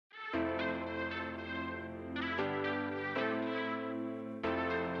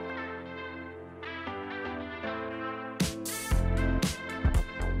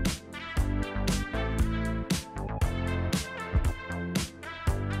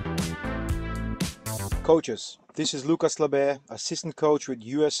Coaches, this is Lucas Labe, assistant coach with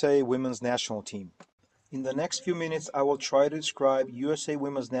USA Women's National Team. In the next few minutes, I will try to describe USA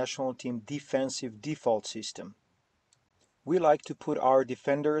Women's National Team defensive default system. We like to put our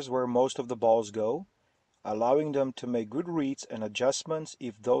defenders where most of the balls go, allowing them to make good reads and adjustments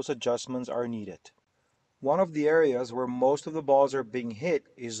if those adjustments are needed. One of the areas where most of the balls are being hit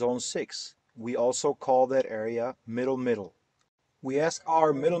is zone 6. We also call that area middle-middle. We ask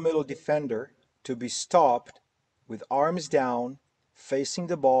our middle-middle defender to be stopped with arms down, facing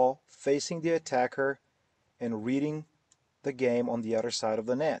the ball, facing the attacker, and reading the game on the other side of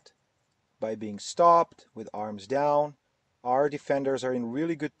the net. By being stopped with arms down, our defenders are in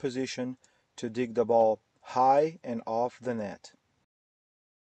really good position to dig the ball high and off the net.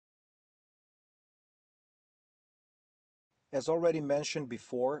 As already mentioned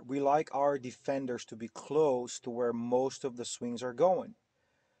before, we like our defenders to be close to where most of the swings are going.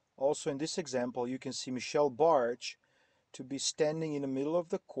 Also in this example, you can see Michelle Barge to be standing in the middle of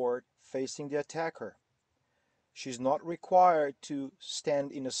the court facing the attacker. She's not required to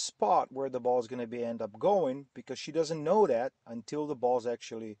stand in a spot where the ball is going to end up going, because she doesn't know that until the ball is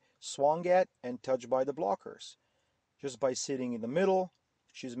actually swung at and touched by the blockers. Just by sitting in the middle,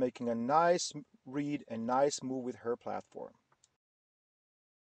 she's making a nice read and nice move with her platform.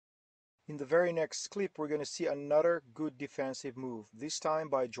 In the very next clip, we're going to see another good defensive move, this time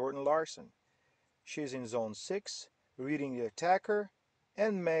by Jordan Larson. She's in zone 6, reading the attacker,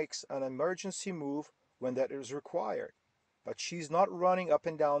 and makes an emergency move when that is required. But she's not running up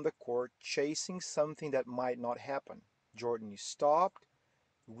and down the court chasing something that might not happen. Jordan is stopped,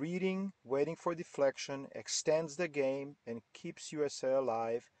 reading, waiting for deflection, extends the game, and keeps USA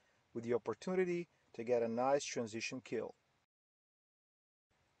alive with the opportunity to get a nice transition kill.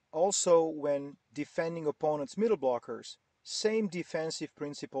 Also, when defending opponents' middle blockers, same defensive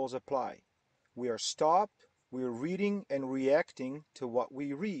principles apply. We are stopped, we are reading and reacting to what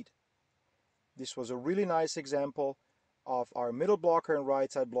we read. This was a really nice example of our middle blocker and right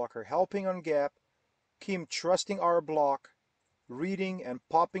side blocker helping on gap, Kim trusting our block, reading and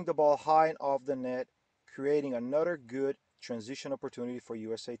popping the ball high and off the net, creating another good transition opportunity for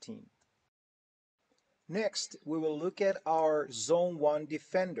USA team. Next, we will look at our zone 1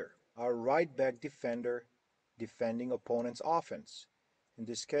 defender, our right back defender defending opponent's offense. In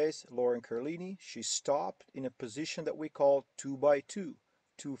this case, Lauren Carlini, she stopped in a position that we call 2x2,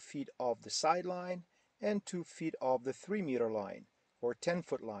 2 feet off the sideline and 2 feet off the 3-meter line or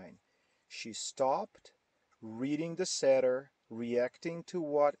 10-foot line. She stopped, reading the setter, reacting to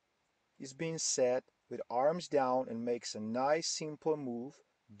what is being said with arms down, and makes a nice simple move,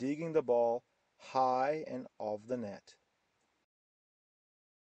 digging the ball high and off the net.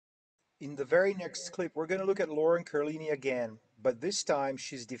 In the very next clip, we're going to look at Lauren Carlini again, but this time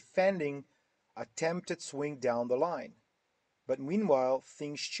she's defending attempted swing down the line. But meanwhile,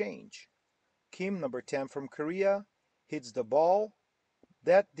 things change. Kim, number 10 from Korea, hits the ball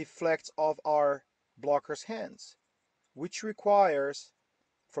that deflects off our blocker's hands, which requires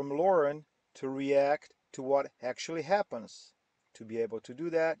from Lauren to react to what actually happens. To be able to do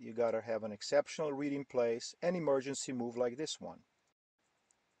that, you gotta have an exceptional read in place, an emergency move like this one.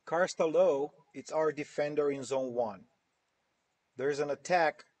 Karsta Lowe, it's our defender in zone 1. There's an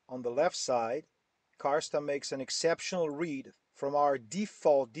attack on the left side. Karsta makes an exceptional read from our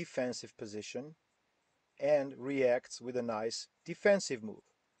default defensive position and reacts with a nice defensive move.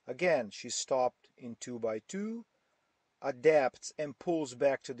 Again, she's stopped in 2x2, adapts and pulls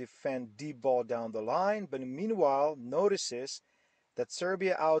back to defend deep ball down the line, but meanwhile notices that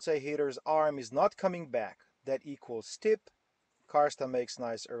Serbia outside hitter's arm is not coming back. That equals tip. Karsta makes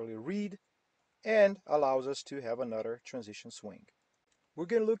nice early read and allows us to have another transition swing. We're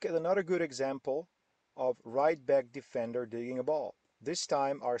going to look at another good example of right back defender digging a ball. This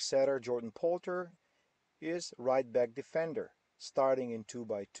time our setter Jordan Poulter is right back defender, starting in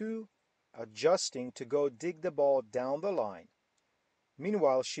 2x2, adjusting to go dig the ball down the line.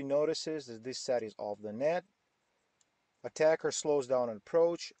 Meanwhile, she notices that this set is off the net. Attacker slows down an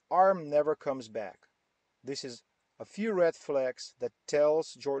approach, arm never comes back. This is a few red flags that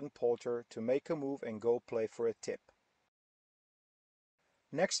tells Jordan Poulter to make a move and go play for a tip.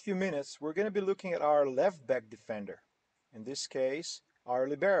 Next few minutes, we're going to be looking at our left back defender. In this case, our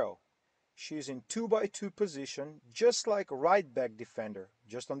libero. She's in 2x2 position, just like right back defender,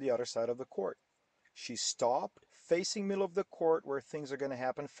 just on the other side of the court. She's stopped, facing middle of the court where things are going to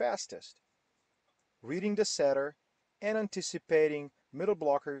happen fastest. Reading the setter and anticipating middle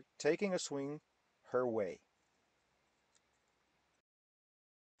blocker taking a swing her way.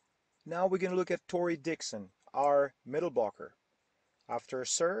 Now we're going to look at Tori Dixon, our middle blocker. After a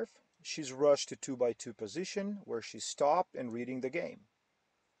serve, she's rushed to 2x2 position where she's stopped and reading the game.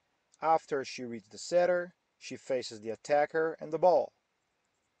 After she reads the setter, she faces the attacker and the ball.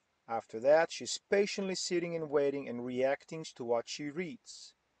 After that, she's patiently sitting and waiting and reacting to what she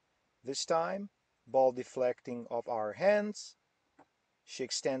reads. This time, ball deflecting off our hands, she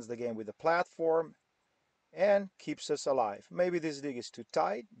extends the game with the platform and keeps us alive. Maybe this dig is too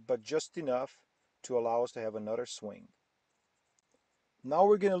tight, but just enough to allow us to have another swing. Now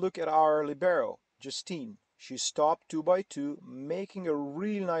we're going to look at our libero, Justine. She stopped 2x2, making a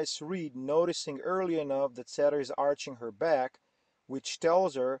really nice read, noticing early enough that setter is arching her back, which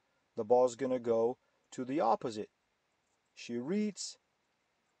tells her the ball is going to go to the opposite. She reads,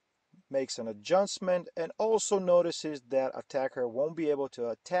 makes an adjustment, and also notices that attacker won't be able to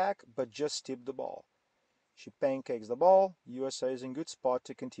attack but just tip the ball. She pancakes the ball. USA is in good spot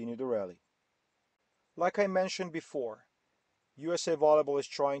to continue the rally. Like I mentioned before, USA Volleyball is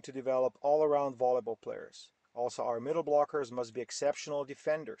trying to develop all-around volleyball players. Also, our middle blockers must be exceptional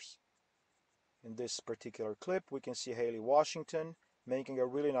defenders. In this particular clip, we can see Haley Washington making a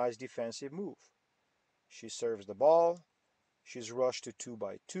really nice defensive move. She serves the ball. She's rushed to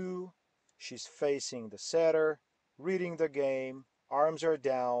 2x2. She's facing the setter, reading the game. Arms are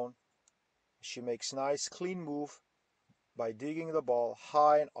down. She makes nice clean move by digging the ball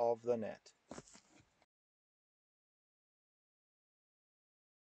high and off the net.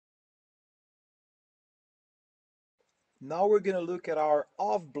 Now we're going to look at our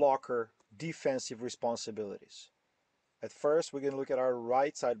off-blocker defensive responsibilities. At first, we're going to look at our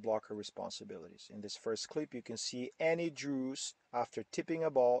right side blocker responsibilities. In this first clip, you can see Annie Drews, after tipping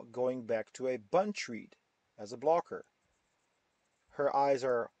a ball, going back to a bunch read as a blocker. Her eyes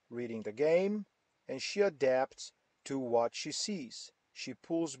are reading the game, and she adapts to what she sees. She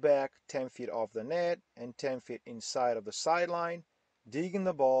pulls back 10 feet off the net and 10 feet inside of the sideline, digging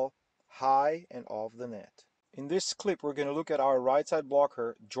the ball high and off the net. In this clip, we're going to look at our right side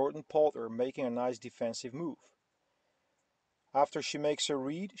blocker, Jordan Poulter, making a nice defensive move. After she makes her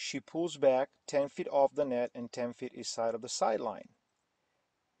read, she pulls back 10 feet off the net and 10 feet inside of the sideline.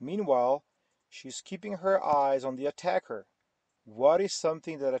 Meanwhile, she's keeping her eyes on the attacker. What is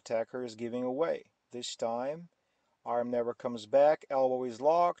something that attacker is giving away? This time, arm never comes back, elbow is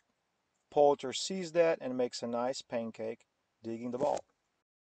locked. Poulter sees that and makes a nice pancake, digging the ball.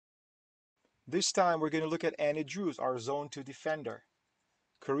 This time we're going to look at Annie Drews, our zone 2 defender.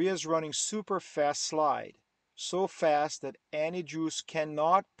 Korea's running super fast slide. So fast that Annie Drews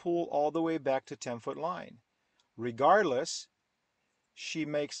cannot pull all the way back to 10-foot line. Regardless, she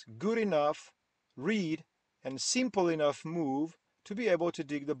makes good enough read and simple enough move to be able to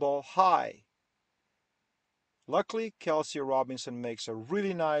dig the ball high. Luckily, Kelsey Robinson makes a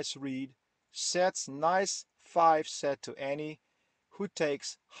really nice read, sets nice 5 set to Annie, who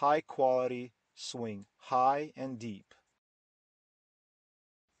takes high quality swing, high and deep.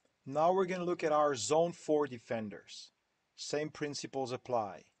 Now we're going to look at our zone 4 defenders. Same principles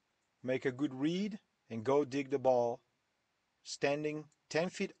apply. Make a good read and go dig the ball, standing 10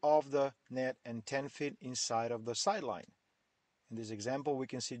 feet off the net and 10 feet inside of the sideline. In this example, we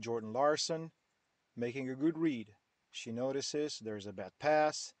can see Jordan Larson making a good read. She notices there's a bad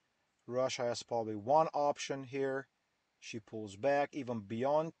pass. Russia has probably one option here. She pulls back even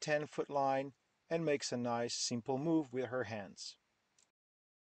beyond 10-foot line and makes a nice simple move with her hands.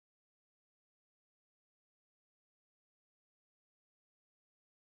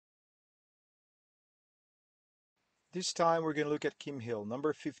 This time we're going to look at Kim Hill,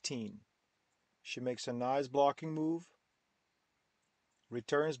 number 15. She makes a nice blocking move,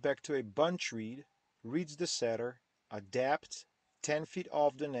 returns back to a bunch read, reads the setter, adapts 10 feet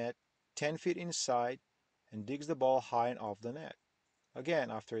off the net, 10 feet inside, and digs the ball high and off the net.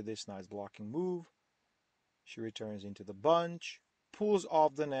 Again, after this nice blocking move, she returns into the bunch, pulls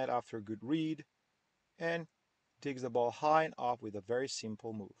off the net after a good read, and digs the ball high and off with a very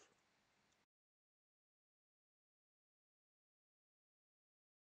simple move.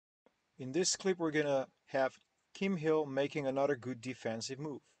 In this clip, we're going to have Kim Hill making another good defensive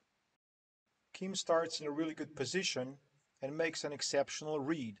move. Kim starts in a really good position and makes an exceptional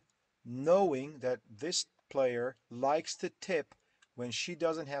read, knowing that this player likes to tip when she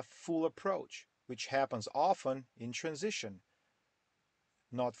doesn't have full approach, which happens often in transition.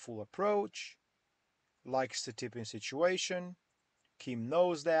 Not full approach, likes to tip in situation. Kim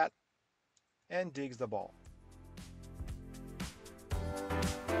knows that and digs the ball.